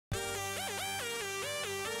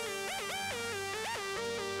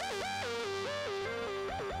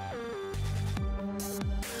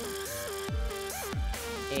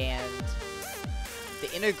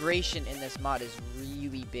integration in this mod is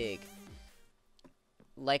really big.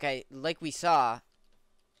 Like we saw,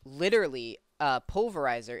 literally,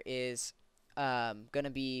 Pulverizer is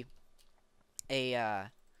gonna be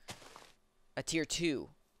a tier 2,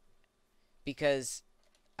 because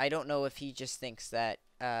I don't know if he just thinks that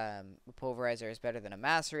Pulverizer is better than a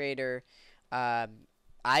Macerator.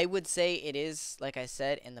 I would say it is, like I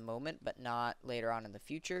said, in the moment, but not later on in the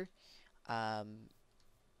future.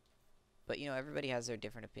 But you know, everybody has their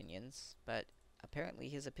different opinions, but apparently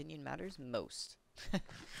his opinion matters most.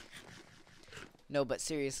 No, but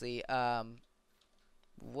seriously,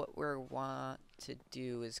 what we want to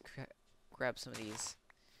do is grab some of these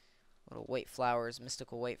little white flowers,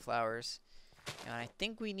 mystical white flowers. And I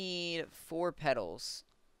think we need 4 petals.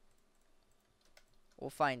 We'll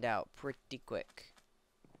find out pretty quick.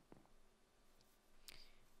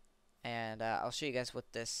 And I'll show you guys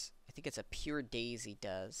what this, I think it's a pure daisy,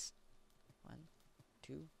 does. 1,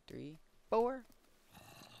 2, 3, 4.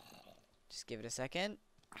 Just give it a second.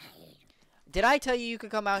 Did I tell you you could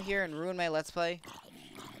come out here and ruin my Let's Play?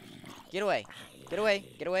 Get away. Get away.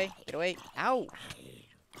 Get away. Get away. Ow!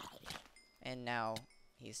 And now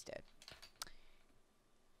he's dead.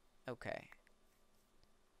 Okay.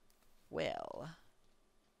 Well.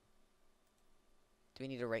 Do we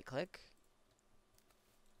need to right click?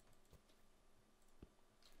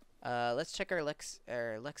 Let's check our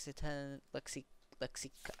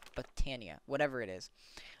Botania, whatever it is.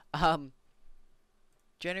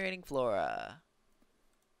 Generating flora.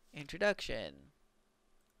 Introduction.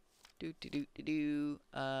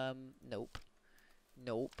 Nope.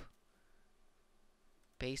 Nope.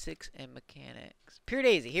 Basics and mechanics. Pure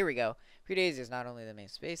Daisy, here we go. Pure Daisy is not only the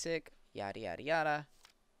most basic, yada yada yada.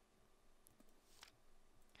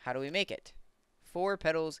 How do we make it? 4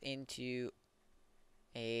 petals into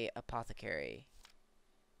a apothecary.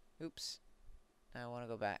 Oops. I want to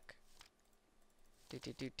go back.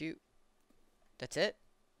 That's it?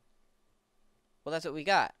 Well, that's what we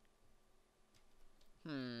got.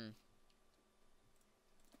 Well,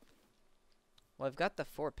 I've got the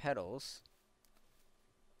 4 petals.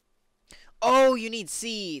 Oh, you need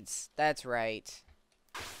seeds. That's right.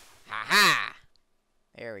 Ha-ha!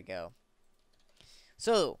 There we go.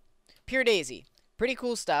 So, Pure Daisy. Pretty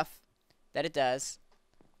cool stuff that it does.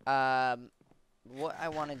 What I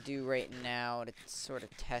want to do right now to sort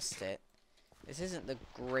of test it. This isn't the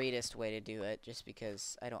greatest way to do it, just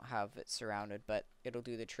because I don't have it surrounded, but it'll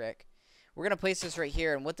do the trick. We're going to place this right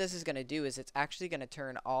here, and what this is going to do is it's actually going to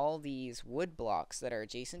turn all these wood blocks that are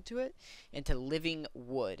adjacent to it into living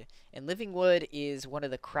wood. And living wood is one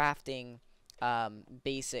of the crafting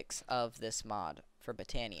basics of this mod for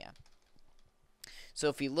Botania. So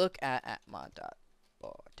if you look at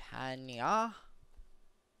mod.botania,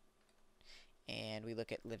 and we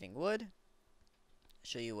look at living wood,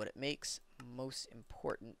 show you what it makes. Most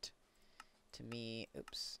important to me,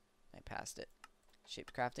 oops, I passed it.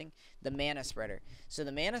 Shaped crafting, the mana spreader. So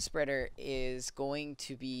the mana spreader is going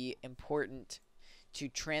to be important to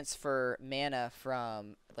transfer mana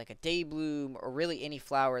from like a day bloom or really any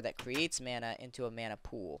flower that creates mana into a mana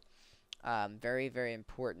pool. Very, very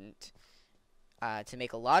important to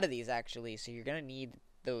make a lot of these, actually. So you're gonna need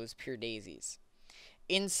those pure daisies.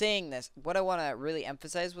 In saying this, what I want to really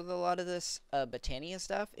emphasize with a lot of this Botania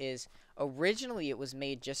stuff is originally it was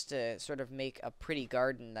made just to sort of make a pretty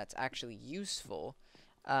garden that's actually useful.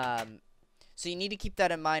 So you need to keep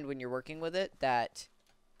that in mind when you're working with it, that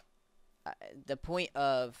the point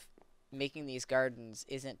of making these gardens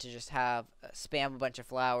isn't to just have spam a bunch of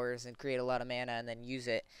flowers and create a lot of mana and then use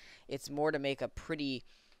it. It's more to make a pretty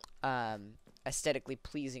aesthetically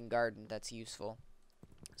pleasing garden that's useful.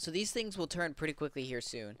 So these things will turn pretty quickly here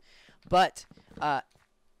soon. But,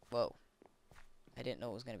 whoa. I didn't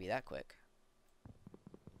know it was going to be that quick.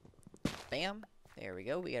 Bam. There we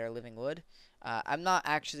go. We got our living wood. I'm not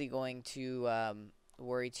actually going to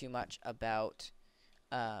worry too much about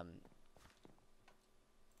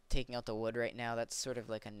taking out the wood right now. That's sort of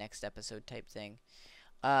like a next episode type thing.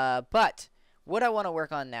 But what I want to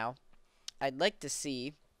work on now, I'd like to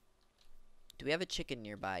see... Do we have a chicken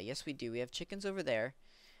nearby? Yes, we do. We have chickens over there.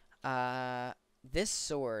 This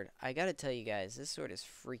sword, I gotta tell you guys, this sword is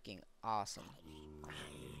freaking awesome.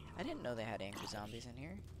 I didn't know they had angry zombies in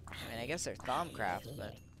here. I mean, I guess they're Thaumcraft,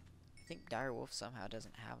 but I think Dire Wolf somehow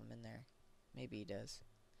doesn't have them in there. Maybe he does.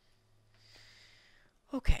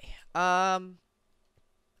 Okay,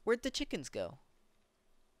 where'd the chickens go?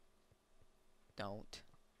 Don't.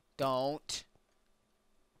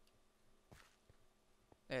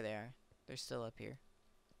 There they are. They're still up here,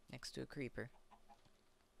 next to a creeper.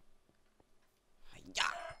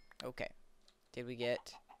 Okay. Did we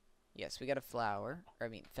get Yes, we got a flower. Or, I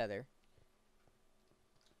mean, feather.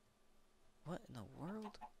 What in the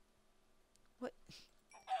world? What?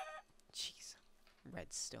 Jeez.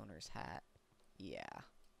 Redstoner's hat. Yeah,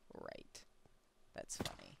 right. That's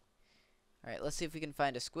funny. Alright, let's see if we can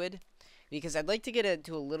find a squid. Because I'd like to get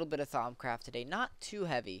into a little bit of Thaumcraft today. Not too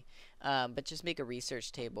heavy, but just make a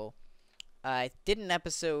research table. I did an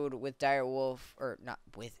episode with Direwolf, or not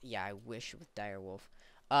with, yeah, I wish with Direwolf.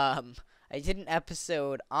 I did an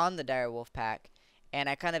episode on the Direwolf pack, and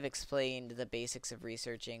I kind of explained the basics of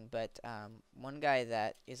researching, but one guy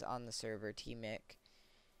that is on the server, T-Mick,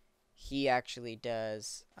 he actually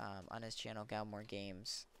does, on his channel, Galmore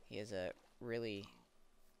Games, he has a really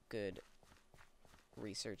good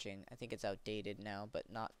researching. I think it's outdated now,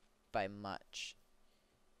 but not by much.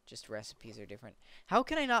 Just recipes are different. How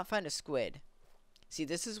can I not find a squid? See,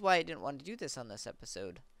 this is why I didn't want to do this on this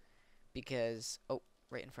episode. Because, oh,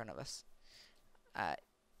 right in front of us.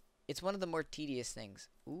 It's one of the more tedious things.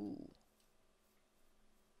 Ooh.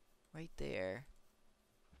 Right there.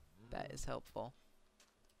 That is helpful.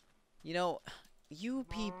 You know, you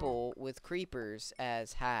people with creepers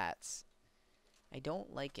as hats, I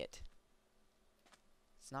don't like it.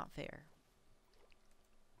 It's not fair.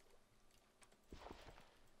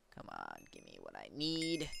 Come on, give me what I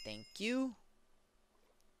need. Thank you.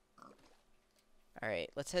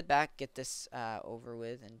 Alright, let's head back, get this over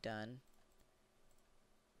with and done.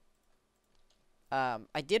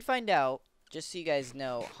 I did find out, just so you guys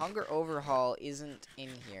know, Hunger Overhaul isn't in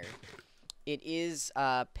here. It is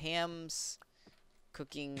Pam's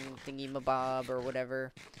cooking thingy-mabob or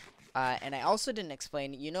whatever. And I also didn't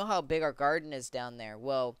explain, you know how big our garden is down there?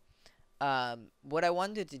 Well, what I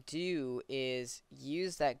wanted to do is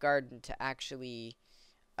use that garden to actually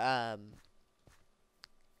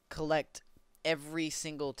collect every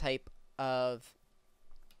single type of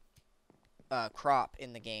crop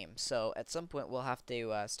in the game. So at some point we'll have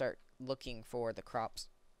to start looking for the crops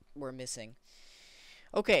we're missing.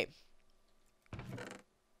 Okay.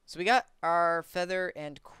 So we got our feather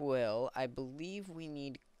and quill. I believe we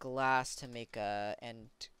need glass to make a, and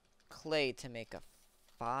clay to make a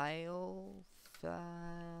file.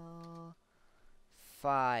 Glass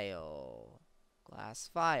file.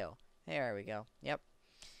 There we go. Yep.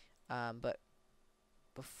 But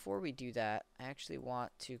before we do that, I actually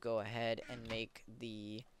want to go ahead and make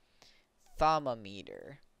the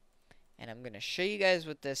thermometer. And I'm going to show you guys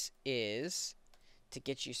what this is to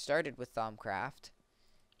get you started with Thaumcraft.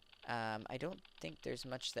 I don't think there's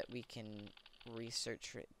much that we can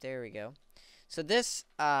research. There we go. So this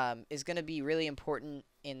is going to be really important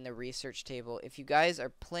in the research table. If you guys are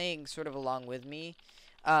playing sort of along with me,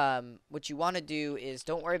 what you want to do is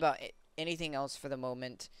don't worry about anything else for the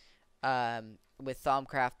moment with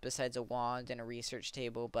Thaumcraft besides a wand and a research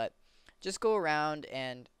table, but just go around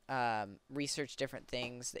and research different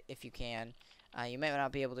things if you can. You might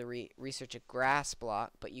not be able to research a grass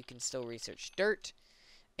block, but you can still research dirt.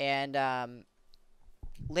 And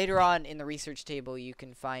later on in the research table, you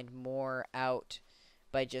can find more out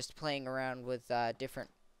by just playing around with different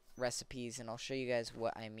recipes, and I'll show you guys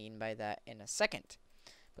what I mean by that in a second.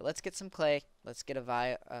 But let's get some clay. Let's get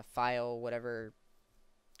a file, whatever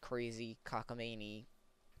crazy cockamamie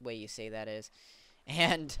way you say that is.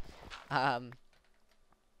 And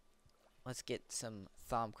let's get some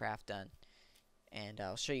Thaumcraft done. And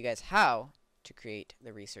I'll show you guys how to create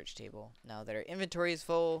the research table. Now that our inventory is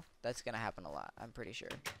full, that's going to happen a lot, I'm pretty sure.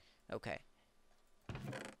 Okay.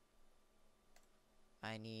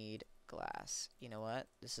 I need glass. You know what?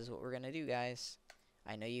 This is what we're going to do, guys.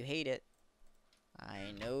 I know you hate it.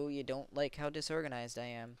 I know you don't like how disorganized I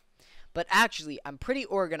am. But actually, I'm pretty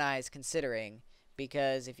organized considering,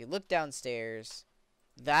 because if you look downstairs,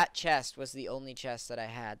 that chest was the only chest that I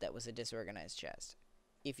had that was a disorganized chest,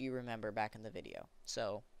 if you remember back in the video.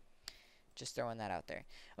 So, just throwing that out there.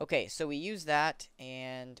 Okay, so we use that,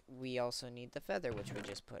 and we also need the feather, which we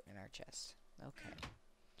just put in our chest. Okay.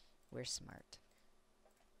 We're smart.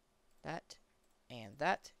 That, and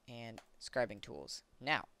scribing tools.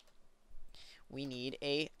 Now, we need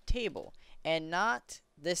a table. And not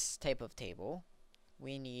this type of table.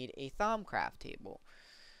 We need a Thaumcraft table,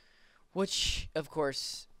 which, of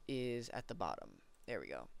course, is at the bottom. There we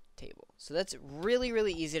go. Table. So that's really,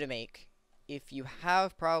 really easy to make. If you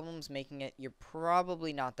have problems making it, you're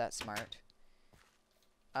probably not that smart.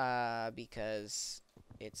 Because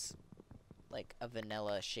it's like a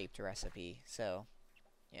vanilla-shaped recipe. So,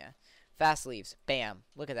 yeah. Fast leaves. Bam.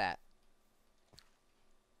 Look at that.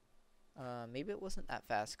 Maybe it wasn't that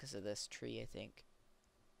fast because of this tree, I think.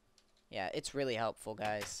 Yeah, it's really helpful,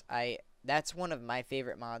 guys. That's one of my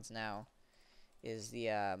favorite mods now, is the,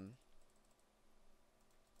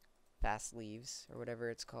 Fast leaves, or whatever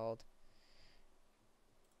it's called.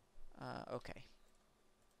 Okay.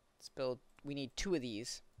 Let's build, we need 2 of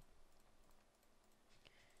these.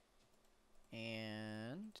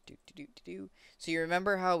 And so you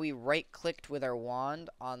remember how we right-clicked with our wand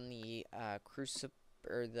on the crucible,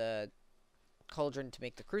 or the cauldron to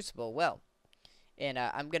make the crucible? Well, and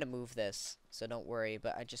I'm gonna move this, so don't worry.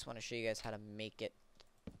 But I just want to show you guys how to make it.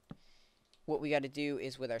 What we got to do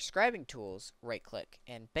is with our scribing tools, right-click,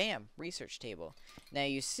 and bam, research table. Now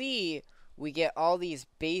you see we get all these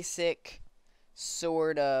basic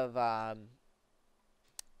sort of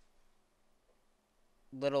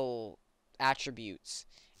little attributes,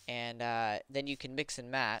 and then you can mix and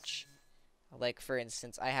match. Like, for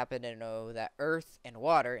instance, I happen to know that earth and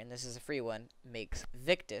water, and this is a free one, makes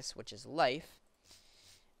victus, which is life.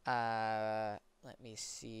 Let me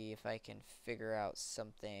see if I can figure out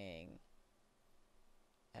something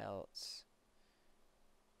else.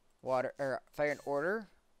 Water, or fire and order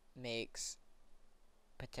makes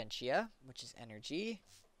potentia, which is energy.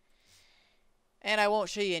 And I won't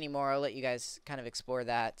show you anymore. I'll let you guys kind of explore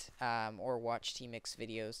that, or watch T-Mix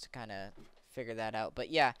videos to kind of figure that out. But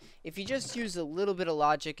yeah, if you just use a little bit of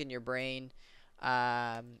logic in your brain,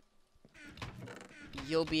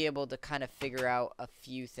 you'll be able to kind of figure out a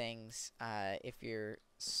few things if you're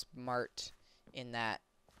smart in that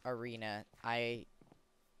arena. I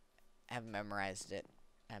have memorized it.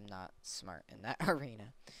 I'm not smart in that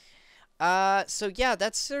arena. So yeah,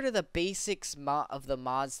 that's sort of the basics of the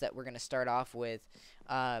mods that we're going to start off with.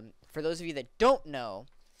 For those of you that don't know,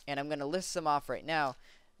 and I'm going to list them off right now,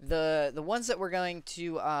 the ones that we're going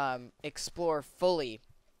to explore fully,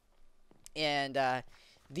 and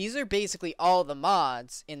these are basically all the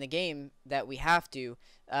mods in the game that we have to,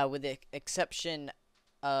 with the exception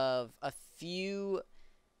of a few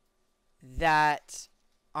that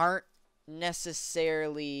aren't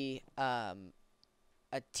necessarily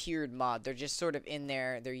a tiered mod. They're just sort of in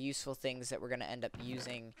there. They're useful things that we're going to end up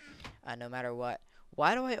using no matter what.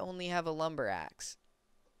 Why do I only have a lumber axe?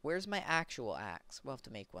 Where's my actual axe? We'll have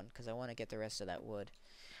to make one because I want to get the rest of that wood.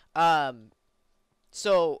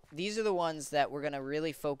 So these are the ones that we're going to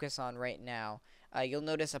really focus on right now. You'll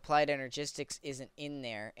notice applied energistics isn't in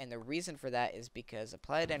there, and the reason for that is because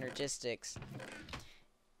applied energistics,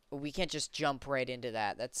 we can't just jump right into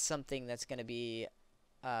that. That's something that's going to be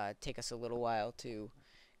take us a little while to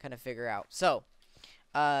kind of figure out. So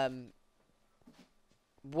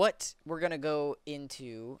what we're going to go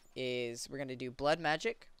into is we're going to do blood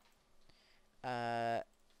magic. For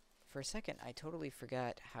a second, I totally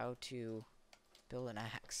forgot how to build an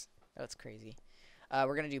axe. That's crazy.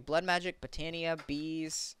 We're going to do blood magic, Botania,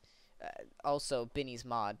 bees, also Binny's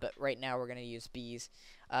mod, but right now we're going to use bees.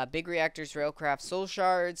 Big reactors, railcraft, soul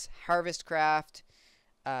shards, harvest craft,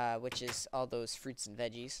 which is all those fruits and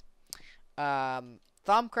veggies.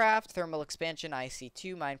 Thaumcraft, thermal expansion,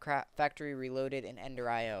 IC2, Minecraft factory reloaded, and Ender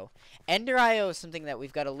IO. Ender IO is something that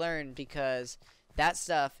we've got to learn because that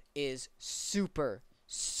stuff is super,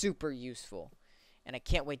 super useful, and I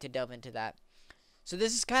can't wait to delve into that. So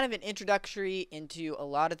this is kind of an introductory into a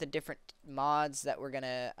lot of the different mods that we're going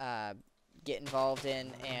to get involved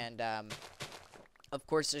in, and of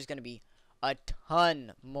course there's going to be a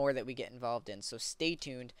ton more that we get involved in, so stay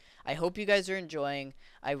tuned. I hope you guys are enjoying.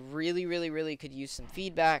 I really, really, really could use some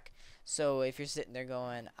feedback, so if you're sitting there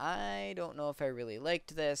going, I don't know if I really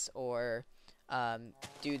liked this, or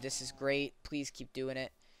dude, this is great, please keep doing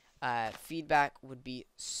it. Feedback would be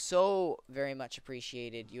so very much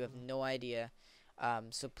appreciated. You have no idea.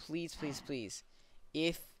 So please, please, please,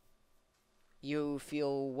 if you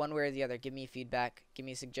feel one way or the other, give me feedback, give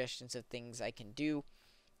me suggestions of things I can do,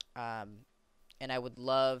 and I would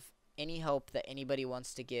love any help that anybody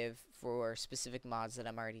wants to give for specific mods that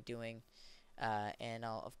I'm already doing, and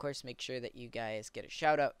I'll of course make sure that you guys get a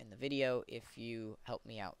shout out in the video if you help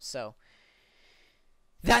me out. So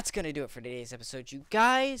that's gonna do it for today's episode, you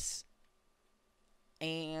guys,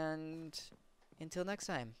 and until next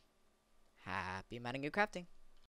time, happy mining and crafting.